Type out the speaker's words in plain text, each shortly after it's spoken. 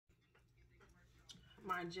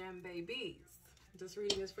my gem babies. Just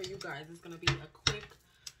reading this for you guys. It's going to be a quick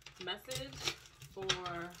message for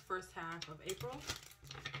first half of April.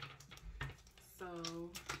 So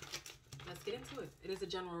let's get into it. It is a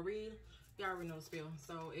general read. You already know the spiel,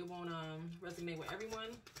 so it won't resonate with everyone.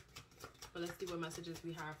 But let's see what messages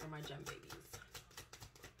we have for my gem babies.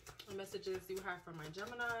 What messages do you have for my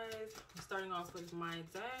Geminis? I'm starting off with my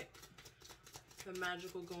deck, the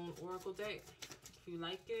Magical Goon Oracle deck. If you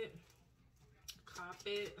like it, cop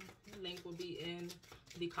it. The link will be in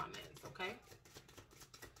the comments, okay?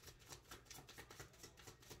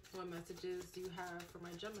 What messages do you have for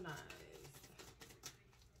my Geminis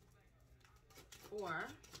for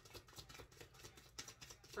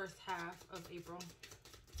first half of April?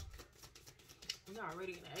 We're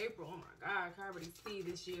already in April. Oh my God, I can already see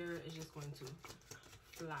this year is just going to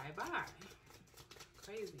fly by.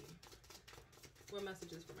 Crazy. What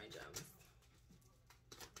messages for my gems?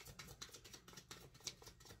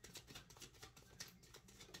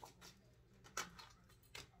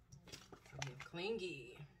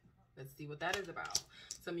 Clingy. Let's see what that is about.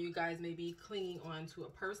 Some of you guys may be clinging on to a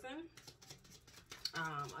person,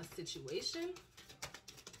 a situation,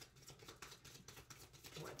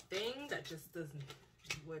 or a thing that just doesn't,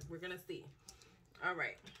 what we're gonna see. All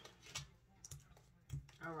right.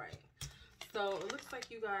 So it looks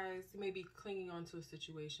like you guys may be clinging on to a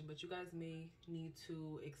situation, but you guys may need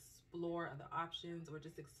to explore other options or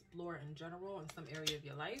just explore in general in some area of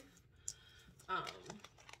your life.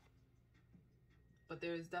 But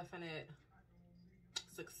there's definite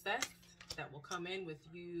success that will come in with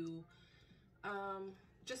you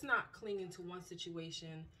just not clinging to one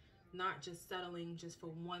situation, not just settling just for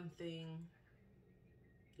one thing.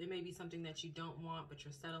 It may be something that you don't want, but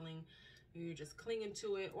you're settling, and you're just clinging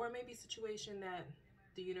to it. Or maybe a situation that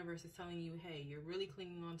the universe is telling you, hey, you're really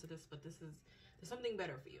clinging on to this, but there's something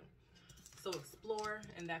better for you. So explore,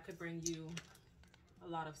 and that could bring you a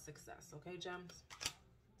lot of success, okay, gems?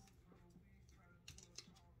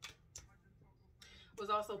 Was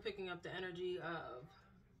also picking up the energy of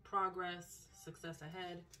progress, success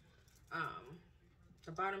ahead.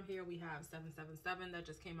 The bottom here we have 777 that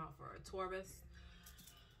just came out for a Taurus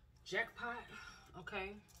jackpot.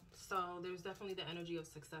 Okay, so there's definitely the energy of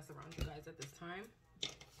success around you guys at this time.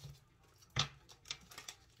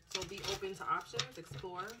 So be open to options,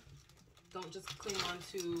 explore. Don't just cling on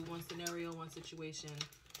to one scenario, one situation,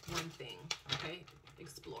 one thing. Okay,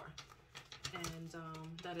 explore. And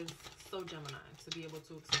that is so Gemini, to be able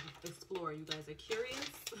to explore. You guys are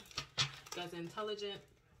curious, you guys are intelligent,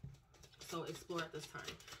 so explore at this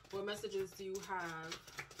time. What messages do you have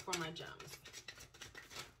for my gems?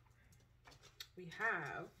 We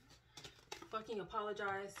have fucking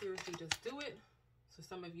apologize. Seriously, just do it. So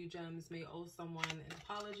some of you gems may owe someone an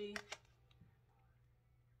apology.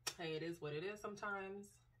 Hey, it is what it is sometimes.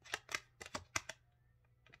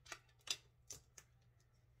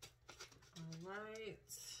 All right.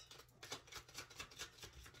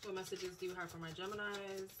 What messages do you have for my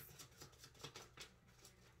Geminis?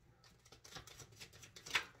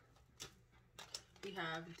 We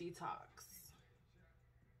have detox.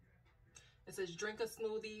 It says drink a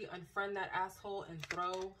smoothie, unfriend that asshole, and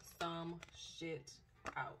throw some shit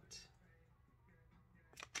out.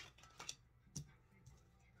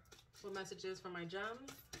 What messages for my gems?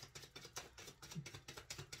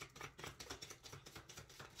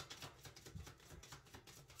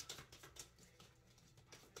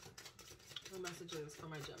 What messages for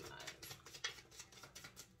my Gemini?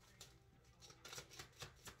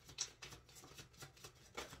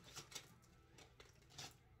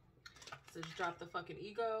 It says drop the fucking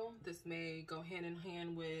ego. This may go hand in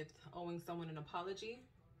hand with owing someone an apology.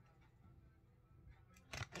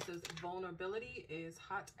 It says vulnerability is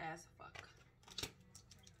hot as fuck.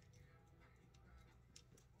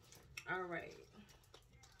 All right.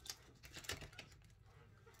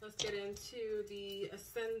 Let's get into the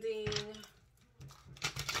ascending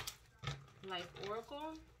life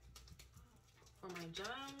oracle for my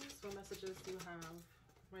gems. What messages do you have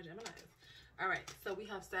for my Geminis? All right, so we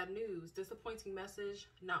have sad news, disappointing message,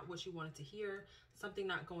 not what you wanted to hear, something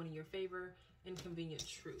not going in your favor, inconvenient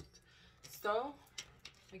truth. So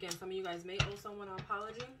again, some of you guys may owe someone an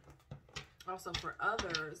apology. Also for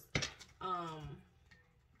others,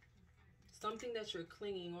 something that you're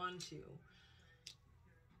clinging on to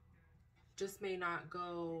just may not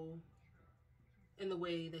go in the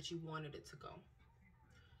way that you wanted it to go.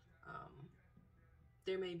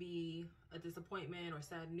 There may be a disappointment or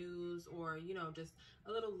sad news, or, you know, just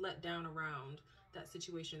a little letdown around that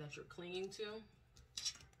situation that you're clinging to.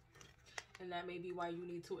 And that may be why you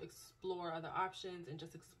need to explore other options and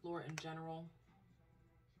just explore in general.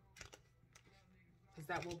 Because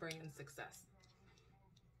that will bring in success.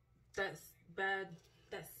 That's bad,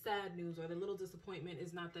 that sad news or the little disappointment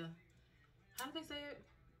is not the, how do they say it?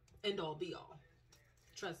 End all be all.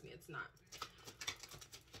 Trust me, it's not.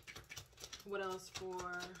 What else for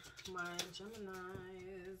my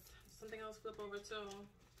Geminis? Something else flip over too.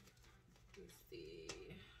 Let's see.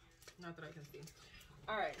 Not that I can see.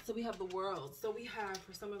 All right, so we have the World. So we have,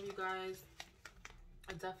 for some of you guys,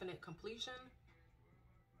 a definite completion.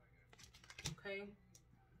 Okay.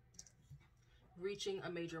 Reaching a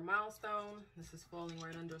major milestone. This is falling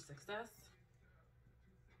right under success.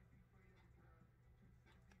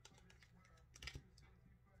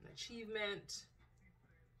 An achievement.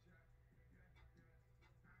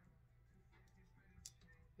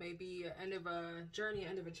 Maybe end of a journey,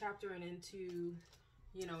 end of a chapter, and into,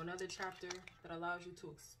 you know, another chapter that allows you to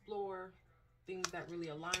explore things that really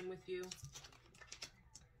align with you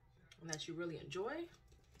and that you really enjoy.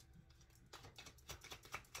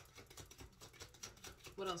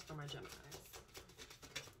 What else for my Geminis?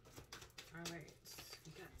 All right,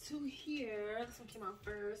 we got two here. This one came out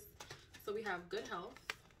first. So we have good health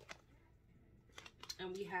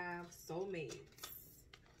and we have soulmates.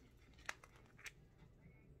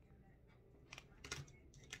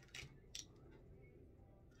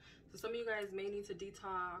 So some of you guys may need to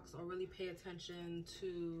detox or really pay attention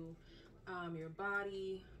to your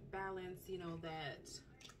body balance, you know, that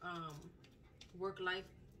work-life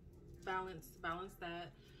balance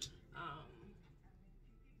that.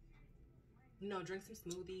 You know, drink some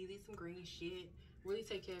smoothies, eat some green shit. Really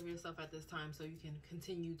take care of yourself at this time so you can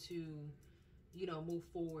continue to, you know, move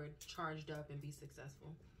forward, charged up, and be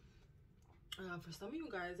successful. For some of you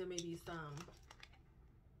guys, there may be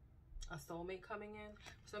a soulmate coming in.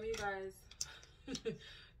 For some of you guys,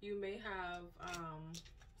 you may have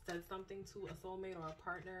said something to a soulmate or a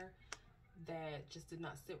partner that just did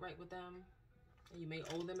not sit right with them. And you may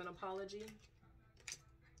owe them an apology.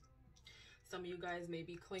 Some of you guys may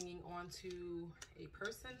be clinging on to a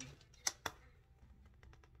person.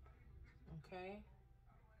 Okay.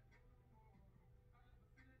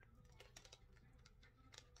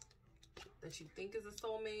 That you think is a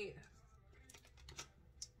soulmate.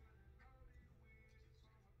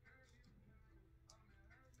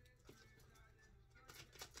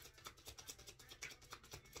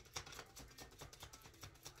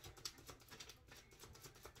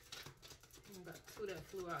 Got two that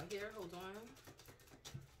flew out here. Hold on.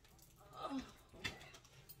 Oh, okay.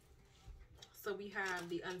 So we have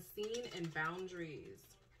the unseen and boundaries.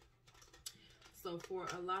 So for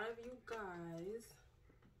a lot of you guys,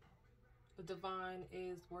 the divine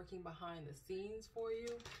is working behind the scenes for you.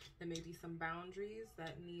 There may be some boundaries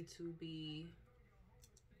that need to be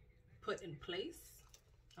put in place.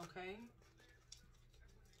 Okay.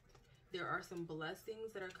 There are some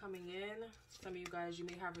blessings that are coming in. Some of you guys, you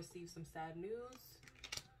may have received some sad news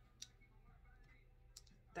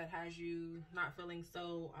that has you not feeling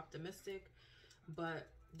so optimistic, but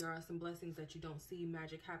there are some blessings that you don't see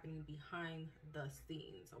magic happening behind the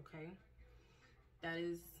scenes, okay? That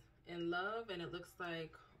is in love, and it looks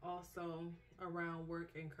like also around work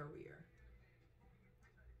and career.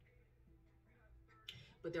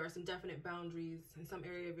 But there are some definite boundaries in some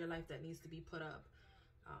area of your life that needs to be put up.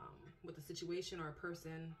 With a situation or a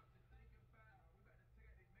person.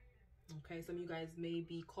 Okay, some of you guys may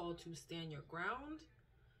be called to stand your ground.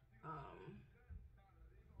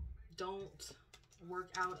 Don't work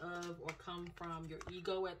out of or come from your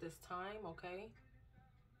ego at this time, okay?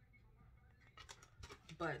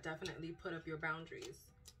 But definitely put up your boundaries.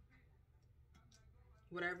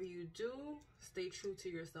 Whatever you do, stay true to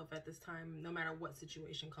yourself at this time, no matter what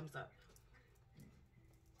situation comes up.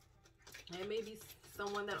 It may be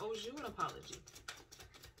someone that owes you an apology.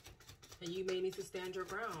 And you may need to stand your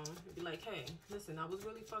ground and be like, hey, listen, I was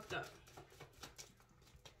really fucked up.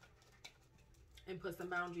 And put some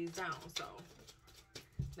boundaries down so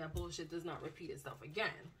that bullshit does not repeat itself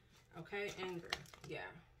again. Okay, anger, yeah.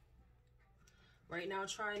 Right now,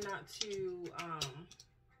 try not to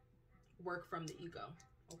work from the ego,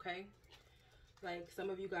 okay? Like, some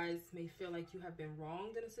of you guys may feel like you have been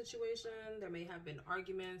wronged in a situation. There may have been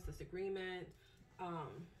arguments, disagreement,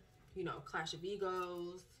 you know, clash of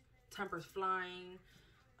egos, tempers flying.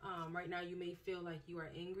 Right now, you may feel like you are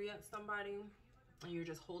angry at somebody and you're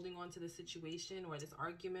just holding on to the situation or this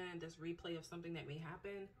argument, this replay of something that may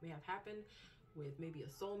have happened with maybe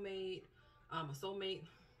a soulmate.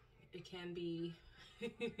 It can be,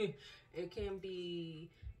 it can be,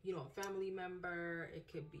 you know, a family member. It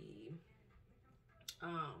could be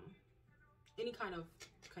any kind of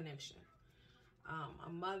connection. A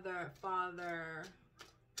mother, father,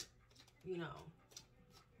 you know.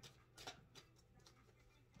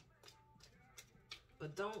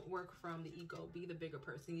 But don't work from the ego. Be the bigger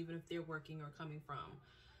person, even if they're working or coming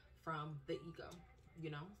from the ego, you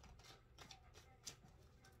know?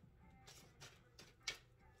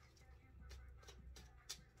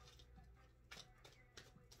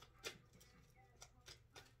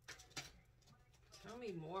 Tell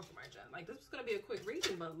me more for my gem. Like, this was going to be a quick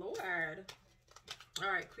reading, but Lord.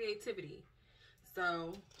 All right, creativity.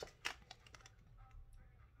 So,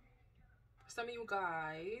 some of you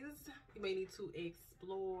guys, you may need to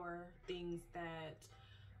explore things that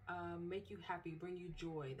make you happy, bring you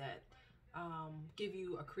joy, that give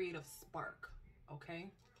you a creative spark, okay?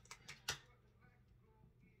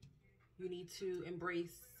 You need to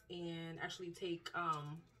embrace and actually take,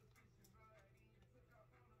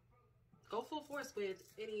 go full force with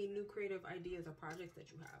any new creative ideas or projects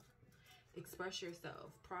that you have. Express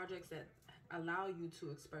yourself. Projects that allow you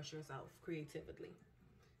to express yourself creatively.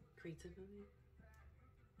 Creatively?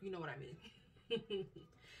 You know what I mean.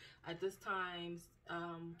 At this time,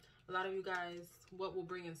 a lot of you guys, what will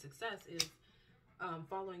bring in success is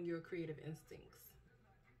following your creative instincts.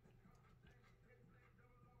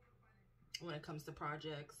 When it comes to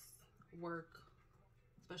projects, work,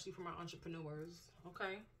 especially for my entrepreneurs,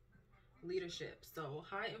 okay? Leadership. So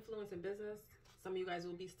high influence in business. Some of you guys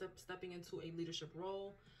will be stepping into a leadership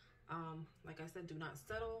role. Like I said, do not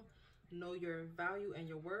settle. Know your value and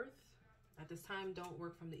your worth. At this time, don't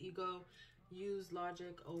work from the ego. Use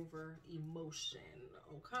logic over emotion,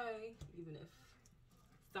 okay? Even if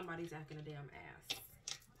somebody's acting a damn ass.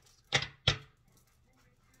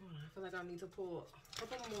 I feel like I need to pull a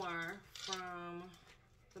couple more from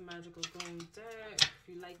the Magical Goon deck. If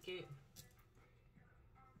you like it,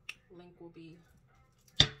 link will be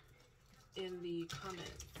in the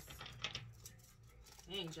comments.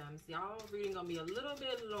 Dang, gems, y'all, reading gonna be a little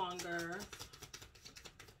bit longer.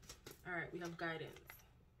 All right, we have guidance.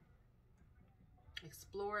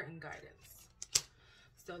 Explore and guidance.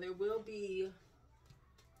 So there will be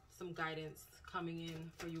some guidance coming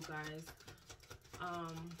in for you guys.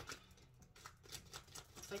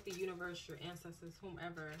 It's like the universe, your ancestors,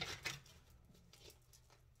 whomever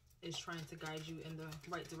is trying to guide you in the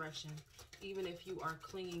right direction, even if you are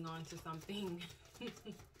clinging on to something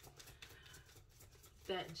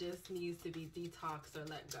that just needs to be detoxed or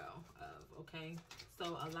let go of, okay?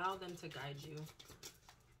 So allow them to guide you.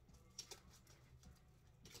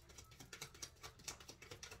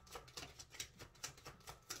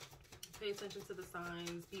 Pay attention to the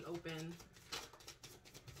signs, be open.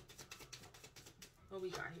 What we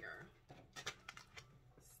got here?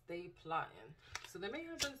 Stay plotting. So there may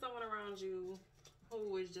have been someone around you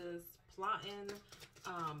who is just plotting,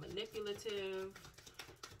 manipulative.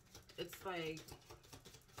 It's like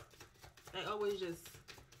they always just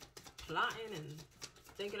plotting and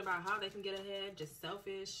thinking about how they can get ahead, just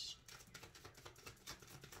selfish.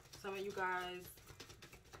 Some of you guys,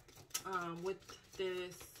 with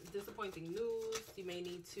this disappointing news, you may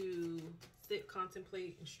need to sit,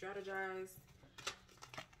 contemplate, and strategize.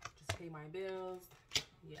 Just pay my bills.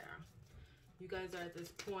 Yeah. You guys are at this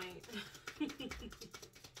point.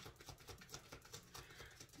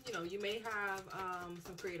 You know, you may have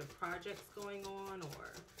some creative projects going on,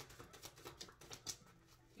 or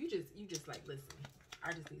you just like, listen,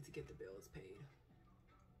 I just need to get the bills paid.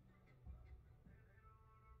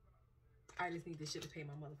 I just need this shit to pay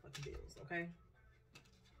my motherfucking bills, okay?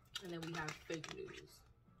 And then we have fake news.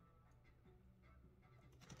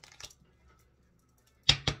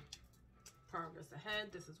 Progress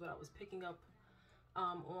ahead. This is what I was picking up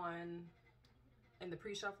on in the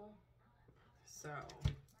pre-shuffle. So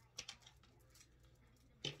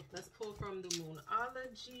let's pull from the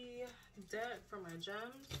Moonology deck for my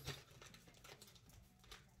gems.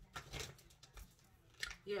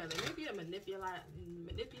 Yeah, there may be a manipulator,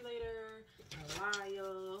 a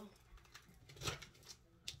liar,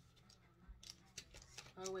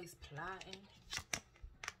 always plotting,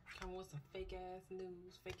 come with some fake ass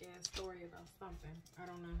news, fake ass story about something. I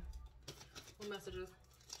don't know. What messages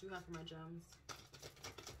do you have for my gems?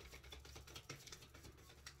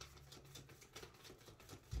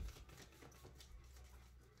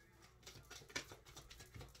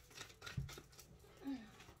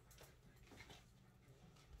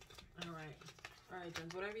 All right,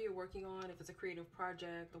 gems, whatever you're working on, if it's a creative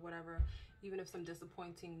project or whatever, even if some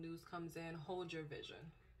disappointing news comes in, hold your vision,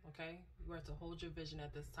 okay? You are to hold your vision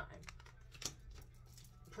at this time.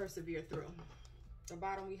 Persevere through. At the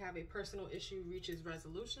bottom, we have a personal issue reaches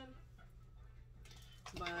resolution.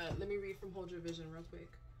 But let me read from Hold Your Vision real quick.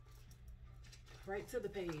 Right to the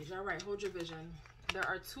page. All right, hold your vision. There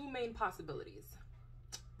are two main possibilities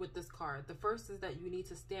with this card. The first is that you need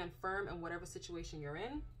to stand firm in whatever situation you're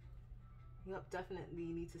in. Yep,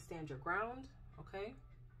 definitely need to stand your ground, okay?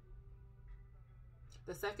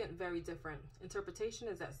 The second, very different. Interpretation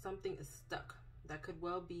is that something is stuck. That could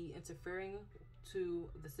well be interfering to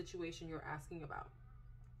the situation you're asking about.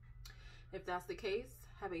 If that's the case,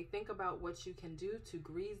 have a think about what you can do to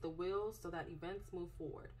grease the wheels so that events move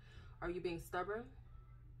forward. Are you being stubborn?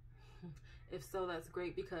 If so, that's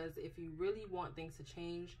great, because if you really want things to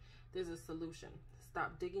change, there's a solution.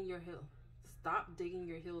 Stop digging your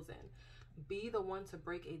heels in. Be the one to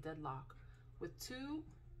break a deadlock. With two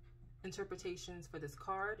interpretations for this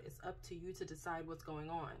card, it's up to you to decide what's going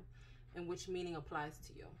on and which meaning applies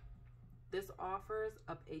to you. This offers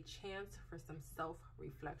up a chance for some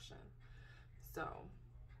self-reflection. So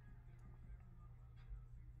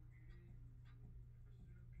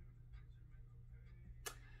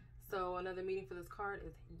another meaning for this card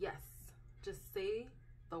is yes. Just say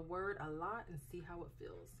the word a lot and see how it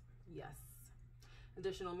feels. Yes.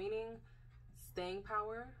 Additional meaning, staying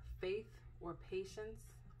power, faith, or patience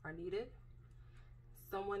are needed.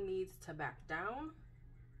 Someone needs to back down.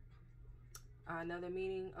 Another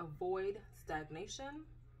meaning, avoid stagnation,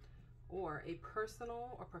 or a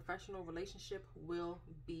personal or professional relationship will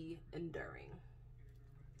be enduring.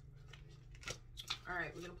 All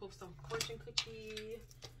right, we're gonna post some fortune cookie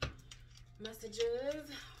messages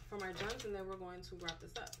for my gems, and then we're going to wrap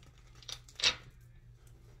this up.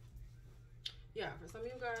 Yeah, for some of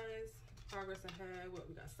you guys, progress ahead. What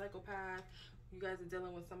we got? Psychopath. You guys are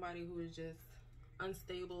dealing with somebody who is just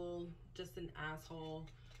unstable, just an asshole.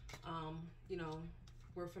 You know,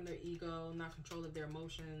 work from their ego, not control of their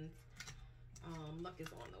emotions. Luck is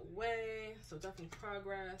on the way, so definitely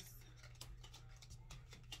progress.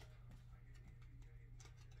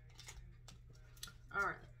 All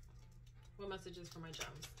right, what messages for my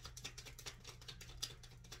gems?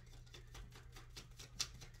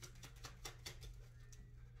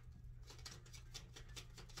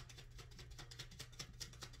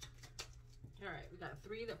 All right, we got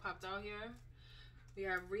 3 that popped out here. We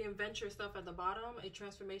have reinvent yourself at the bottom. A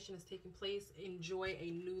transformation is taking place. Enjoy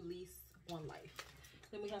a new lease on life.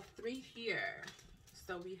 Then we have 3 here.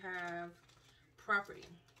 So we have property,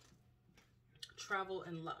 travel,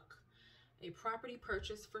 and luck. A property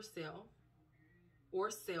purchase for sale or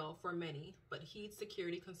sale for many, but heed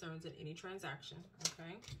security concerns in any transaction,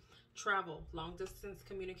 okay? Travel, long distance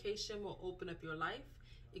communication will open up your life.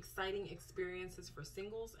 Exciting experiences for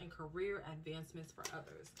singles and career advancements for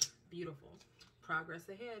others. Beautiful. Progress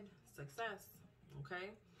ahead, success, okay?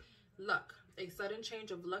 Luck, a sudden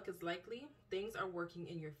change of luck is likely. Things are working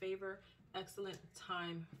in your favor. Excellent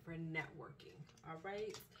time for networking, all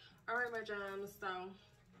right? All right, my gems, so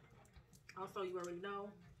also you already know,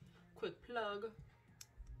 quick plug.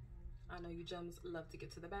 I know you gems love to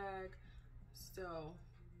get to the bag. So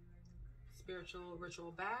spiritual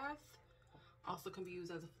ritual bath also can be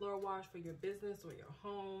used as a floor wash for your business or your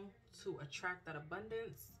home to attract that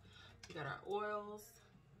abundance. We got our oils,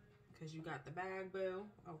 because you got the bag, boo,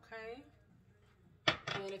 okay?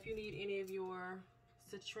 And if you need any of your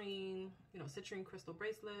citrine, citrine crystal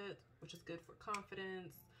bracelet, which is good for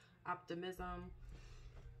confidence, optimism,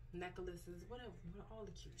 necklaces, whatever, all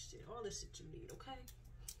the cute shit, all the shit you need, okay?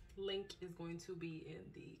 Link is going to be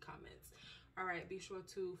in the comments. All right, be sure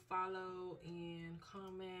to follow and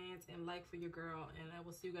comment and like for your girl, and I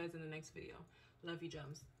will see you guys in the next video. Love you,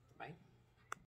 gems. Bye.